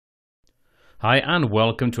Hi and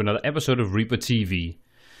welcome to another episode of ReaperTV.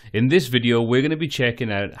 In this video we're going to be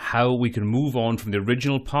checking out how we can move on from the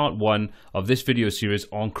original part 1 of this video series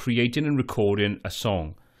on creating and recording a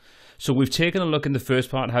song. So we've taken a look in the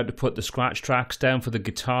first part how to put the scratch tracks down for the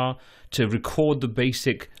guitar, to record the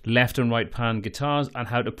basic left and right pan guitars, and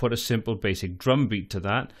how to put a simple basic drum beat to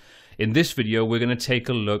that. In this video we're going to take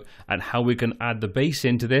a look at how we can add the bass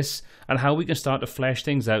into this and how we can start to flesh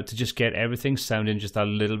things out to just get everything sounding just a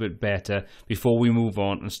little bit better before we move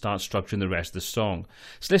on and start structuring the rest of the song.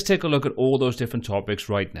 So let's take a look at all those different topics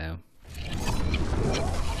right now.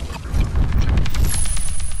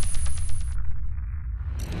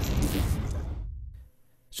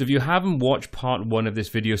 So if you haven't watched part 1 of this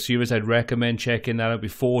video series, I'd recommend checking that out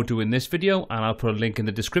before doing this video, and I'll put a link in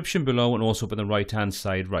the description below and also up on the right hand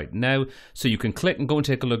side right now, so you can click and go and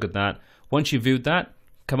take a look at that. Once you've viewed that,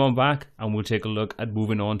 come on back and we'll take a look at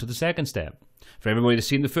moving on to the second step. For everybody that's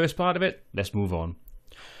seen the first part of it, let's move on.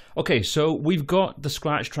 Okay, so we've got the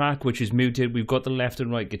scratch track which is muted, we've got the left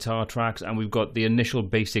and right guitar tracks, and we've got the initial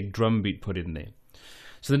basic drum beat put in there.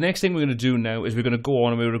 So the next thing we're going to do now is we're going to go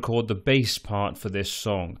on and we'll record the bass part for this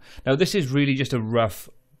song. Now this is really just a rough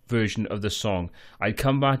version of the song. I'd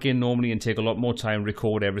come back in normally and take a lot more time,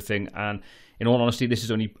 record everything, and in all honesty this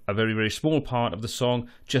is only a very, very small part of the song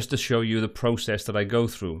just to show you the process that I go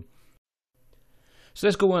through. So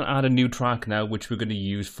let's go and add a new track now which we're going to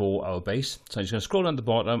use for our bass. So I'm just going to scroll down to the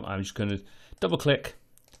bottom, I'm just going to double click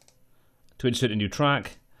to insert a new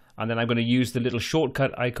track. And then I'm going to use the little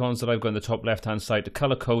shortcut icons that I've got on the top left hand side to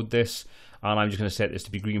color code this, and I'm just going to set this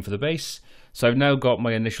to be green for the bass. So I've now got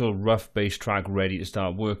my initial rough bass track ready to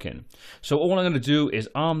start working. So all I'm going to do is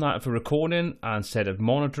arm that for recording and set a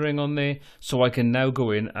monitoring on there, so I can now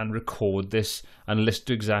go in and record this and listen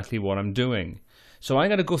to exactly what I'm doing. So I'm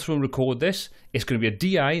going to go through and record this. It's going to be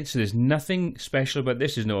a DI, so there's nothing special about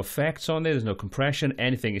this. There's no effects on there, there's no compression,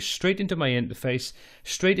 anything. It's straight into my interface,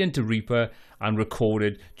 straight into Reaper, and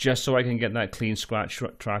recorded just so I can get that clean scratch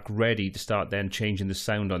track ready to start then changing the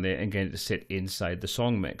sound on there and getting it to sit inside the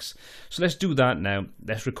song mix. So let's do that now.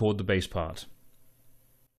 Let's record the bass part.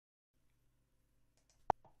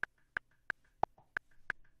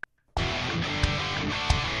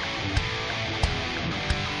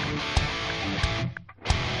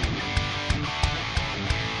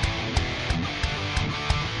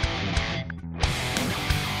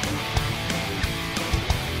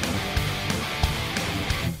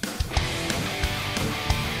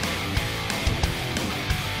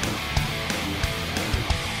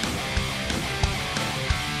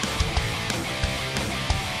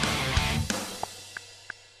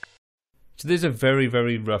 So there's a very,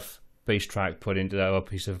 very rough bass track put into our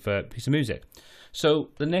piece of music. So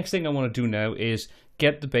the next thing I want to do now is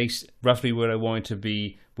get the bass roughly where I want it to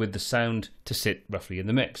be with the sound to sit roughly in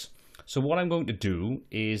the mix. So what I'm going to do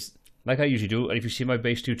is, like I usually do, and if you see my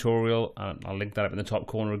bass tutorial, I'll link that up in the top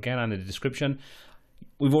corner again and in the description,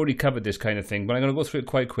 we've already covered this kind of thing, but I'm going to go through it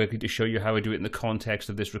quite quickly to show you how I do it in the context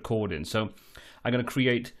of this recording. So I'm going to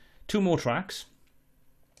create 2 more tracks.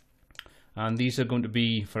 And these are going to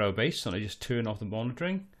be for our bass, and I just turn off the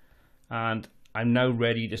monitoring, and I'm now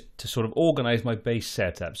ready to sort of organize my bass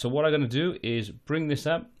setup. So what I'm going to do is bring this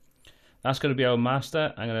up. That's going to be our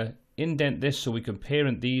master. I'm going to indent this so we can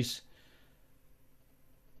parent these.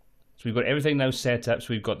 So we've got everything now set up.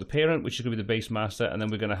 So we've got the parent, which is going to be the bass master, and then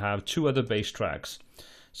we're going to have 2 other bass tracks.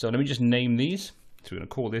 So let me just name these. So we're going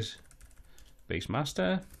to call this bass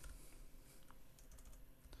master,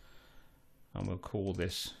 and we'll call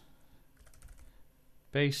this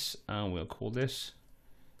bass, and we'll call this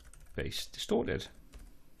bass distorted.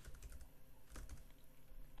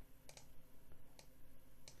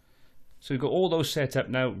 So we've got all those set up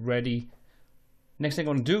now ready. Next thing I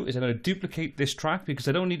want to do is I'm going to duplicate this track because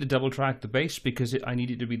I don't need to double track the bass because I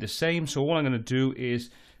need it to be the same. So all I'm going to do is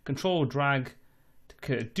control drag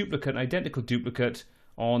to duplicate, an identical duplicate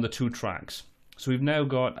on the 2 tracks. So we've now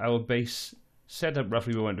got our bass set up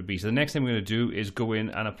roughly where we want it to be. So the next thing we're going to do is go in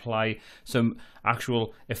and apply some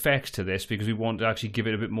actual effects to this because we want to actually give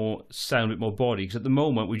it a bit more sound, a bit more body, because at the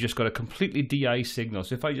moment we've just got a completely DI signal.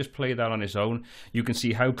 So if I just play that on its own, you can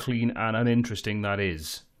see how clean and uninteresting that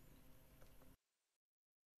is.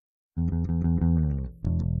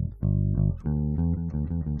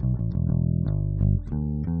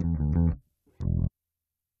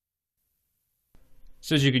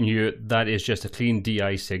 So as you can hear, that is just a clean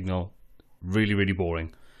DI signal. Really, really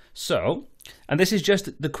boring. So, and this is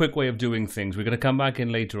just the quick way of doing things. We're going to come back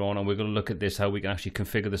in later on and we're going to look at this, how we can actually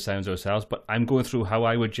configure the sounds ourselves. But I'm going through how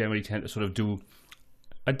I would generally tend to sort of do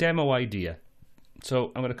a demo idea.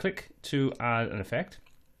 So I'm going to click to add an effect.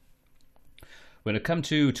 We're going to come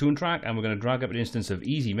to Tune Track and we're going to drag up an instance of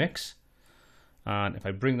Easy Mix. And if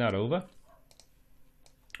I bring that over,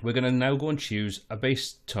 we're going to now go and choose a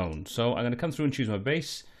bass tone. So I'm going to come through and choose my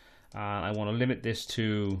bass. I want to limit this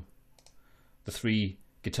to the 3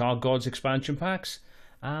 Guitar Gods expansion packs.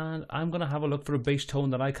 And I'm going to have a look for a bass tone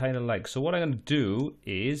that I kind of like. So what I'm going to do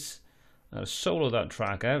is solo that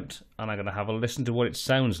track out, and I'm going to have a listen to what it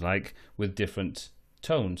sounds like with different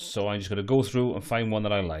tones. So I'm just going to go through and find one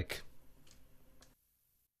that I like.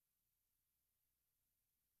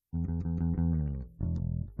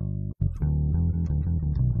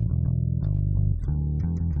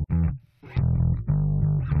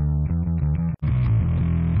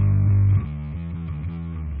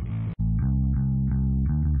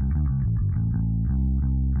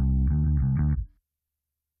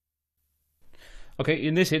 Okay,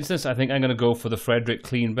 in this instance, I think I'm going to go for the Frederick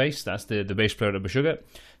clean bass. That's the bass player at Meshuggah.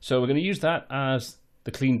 So we're going to use that as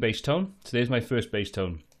the clean bass tone. So there's my first bass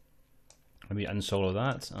tone. Let me unsolo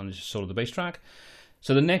that and just solo the bass track.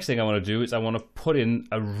 So the next thing I want to do is I want to put in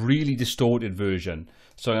a really distorted version.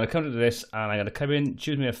 So I'm going to come to this and I'm going to come in,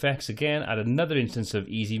 choose my effects again, add another instance of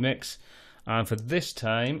Easy Mix. And for this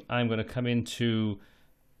time, I'm going to come into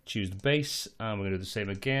choose the bass, and we're going to do the same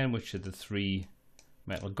again, which are the 3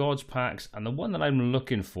 Metal Gods packs, and the one that I'm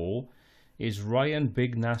looking for is Ryan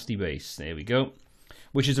Big Nasty Bass. There we go.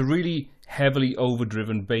 Which is a really heavily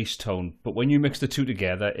overdriven bass tone, but when you mix the two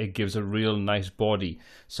together, it gives a real nice body.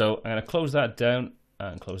 So I'm going to close that down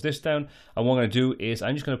and close this down, and what I'm going to do is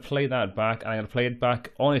I'm just going to play that back, and I'm going to play it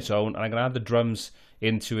back on its own, and I'm going to add the drums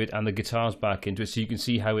into it and the guitars back into it so you can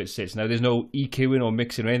see how it sits. Now there's no EQing or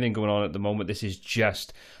mixing or anything going on at the moment. This is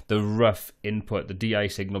just the rough input, the DI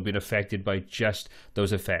signal being affected by just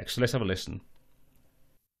those effects. So let's have a listen.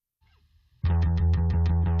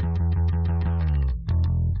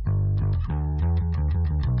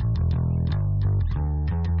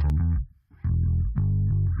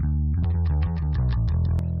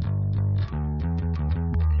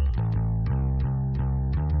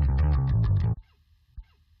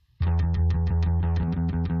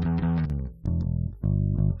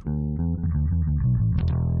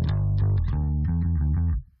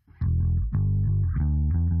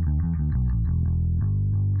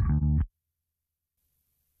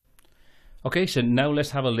 Okay, so now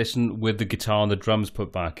let's have a listen with the guitar and the drums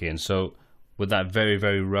put back in. So with that very,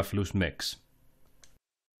 very rough, loose mix.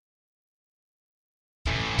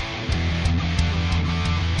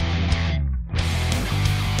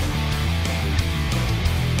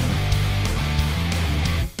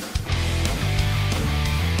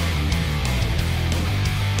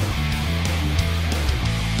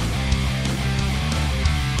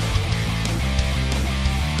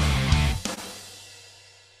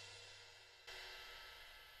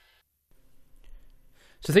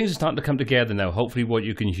 So things are starting to come together now. Hopefully what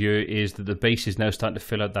you can hear is that the bass is now starting to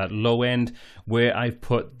fill out that low end where I've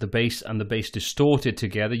put the bass and the bass distorted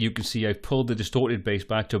together. You can see I've pulled the distorted bass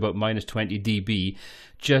back to about minus 20 dB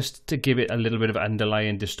just to give it a little bit of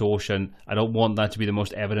underlying distortion. I don't want that to be the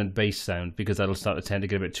most evident bass sound because that'll start to tend to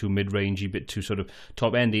get a bit too mid-rangey, a bit too sort of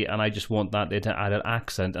top-endy, and I just want that there to add an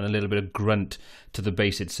accent and a little bit of grunt to the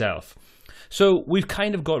bass itself. So we've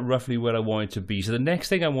kind of got roughly where I want it to be. So the next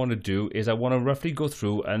thing I want to do is I want to roughly go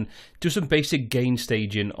through and do some basic gain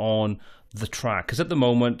staging on the track. Because at the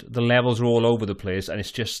moment, the levels are all over the place and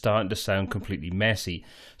it's just starting to sound completely messy.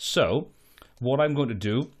 So what I'm going to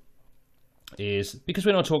do is, because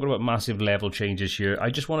we're not talking about massive level changes here, I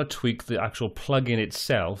just want to tweak the actual plugin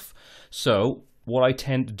itself. So what I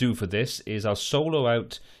tend to do for this is I'll solo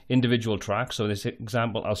out individual tracks. So in this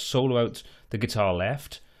example, I'll solo out the guitar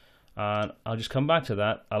left. And I'll just come back to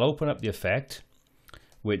that. I'll open up the effect,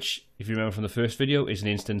 which, if you remember from the first video, is an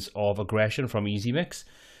instance of aggression from Easy Mix.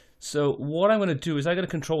 So what I'm going to do is I'm going to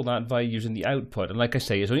control that by using the output. And like I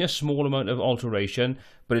say, it's only a small amount of alteration,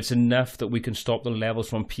 but it's enough that we can stop the levels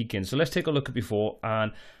from peaking. So let's take a look at before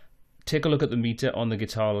and take a look at the meter on the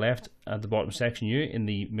guitar left at the bottom section here in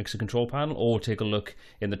the mixer control panel, or take a look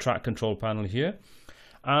in the track control panel here.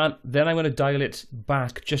 And then I'm going to dial it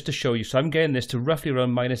back just to show you. So I'm getting this to roughly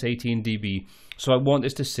around minus 18 dB. So I want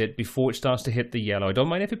this to sit before it starts to hit the yellow. I don't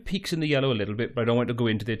mind if it peaks in the yellow a little bit, but I don't want it to go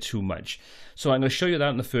into there too much. So I'm going to show you that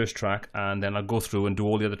in the first track, and then I'll go through and do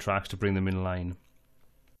all the other tracks to bring them in line.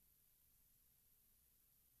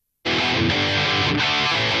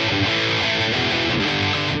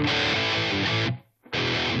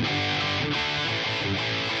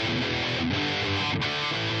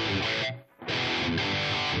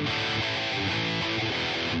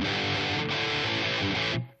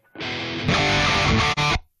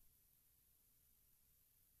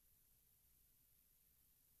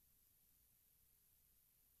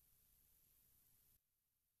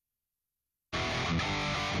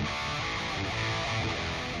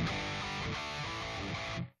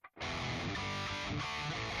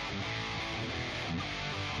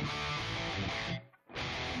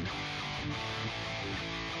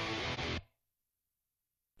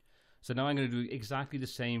 So now I'm going to do exactly the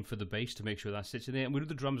same for the bass to make sure that sits in there. And we'll do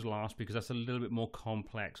the drums last because that's a little bit more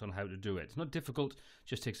complex on how to do it. It's not difficult,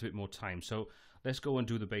 just takes a bit more time. So let's go and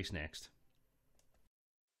do the bass next.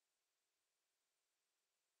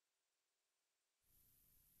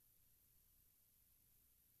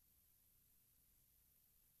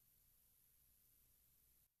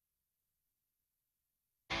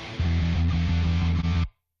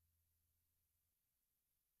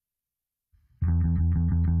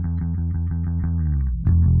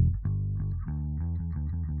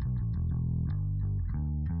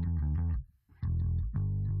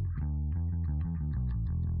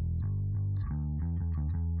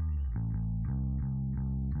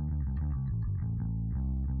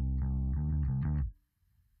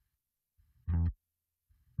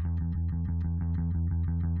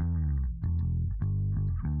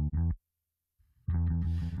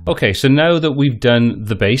 Okay, so now that we've done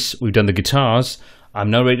the bass, we've done the guitars, I'm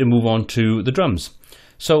now ready to move on to the drums.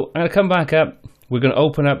 So I'm going to come back up. We're going to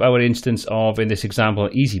open up our instance of, in this example,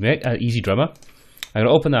 Easy Drummer. I'm going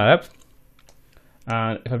to open that up.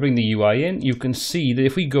 And if I bring the UI in, you can see that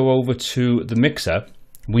if we go over to the mixer,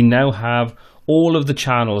 we now have all of the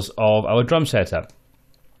channels of our drum setup.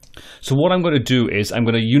 So what I'm going to do is I'm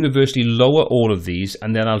going to universally lower all of these,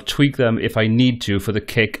 and then I'll tweak them if I need to for the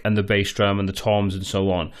kick and the bass drum and the toms and so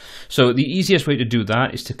on. So the easiest way to do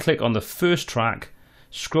that is to click on the first track,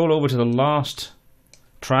 scroll over to the last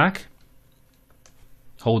track,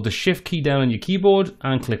 hold the shift key down on your keyboard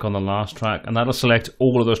and click on the last track, and that'll select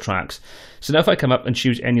all of those tracks. So now if I come up and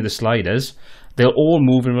choose any of the sliders, they'll all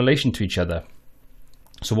move in relation to each other.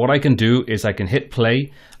 So what I can do is I can hit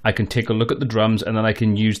play, I can take a look at the drums, and then I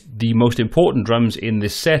can use the most important drums in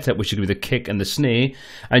this setup, which are going to be the kick and the snare,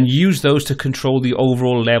 and use those to control the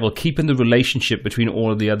overall level, keeping the relationship between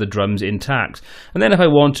all of the other drums intact. And then if I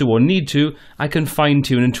want to or need to, I can fine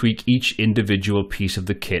tune and tweak each individual piece of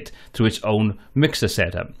the kit through its own mixer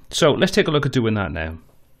setup. So let's take a look at doing that now.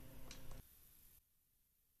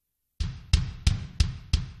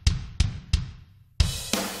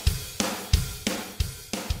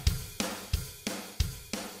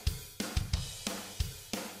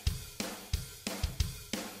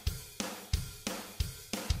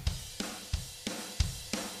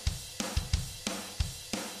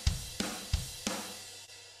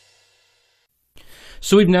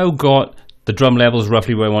 So we've now got the drum levels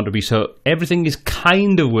roughly where I want to be. So everything is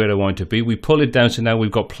kind of where I want to be. We pull it down, so now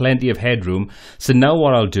we've got plenty of headroom. So now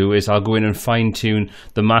what I'll do is I'll go in and fine tune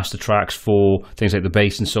the master tracks for things like the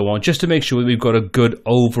bass and so on, just to make sure that we've got a good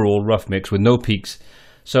overall rough mix with no peaks.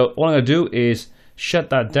 So what I'm going to do is shut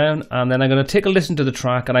that down, and then I'm going to take a listen to the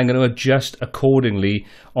track, and I'm going to adjust accordingly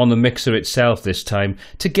on the mixer itself this time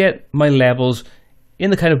to get my levels in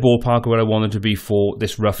the kind of ballpark where I want them to be for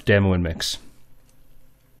this rough demo and mix.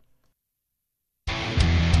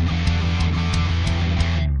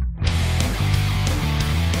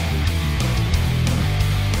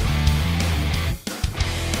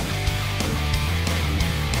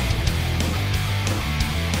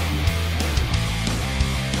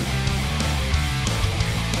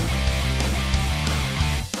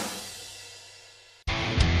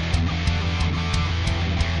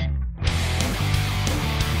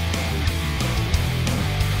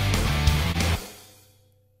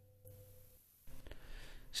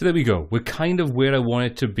 So there we go. We're kind of where I want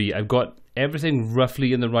it to be. I've got everything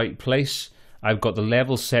roughly in the right place. I've got the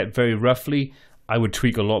level set very roughly. I would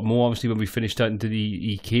tweak a lot more, obviously, when we finished out into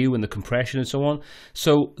the EQ and the compression and so on.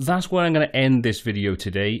 So that's where I'm going to end this video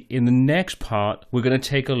today. In the next part, we're going to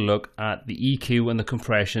take a look at the EQ and the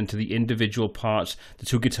compression to the individual parts, the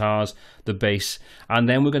two guitars, the bass, and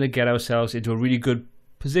then we're going to get ourselves into a really good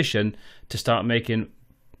position to start making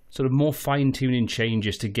sort of more fine-tuning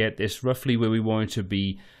changes to get this roughly where we want it to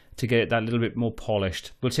be, to get it that little bit more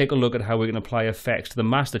polished. We'll take a look at how we can apply effects to the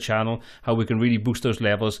master channel, how we can really boost those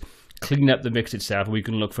levels, clean up the mix itself, and we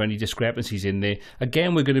can look for any discrepancies in there.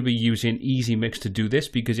 Again, we're going to be using Easy Mix to do this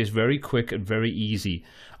because it's very quick and very easy.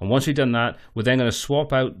 And once we've done that, we're then going to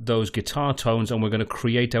swap out those guitar tones, and we're going to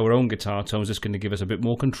create our own guitar tones that's going to give us a bit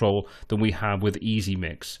more control than we have with Easy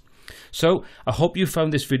Mix. So I hope you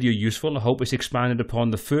found this video useful. I hope it's expanded upon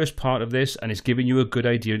the first part of this and it's given you a good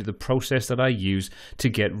idea of the process that I use to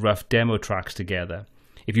get rough demo tracks together.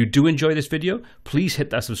 If you do enjoy this video, please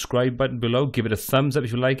hit that subscribe button below. Give it a thumbs up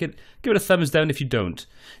if you like it. Give it a thumbs down if you don't.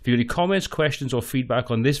 If you have any comments, questions or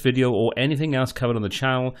feedback on this video or anything else covered on the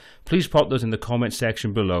channel, please pop those in the comment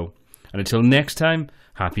section below. And until next time,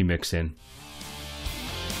 happy mixing.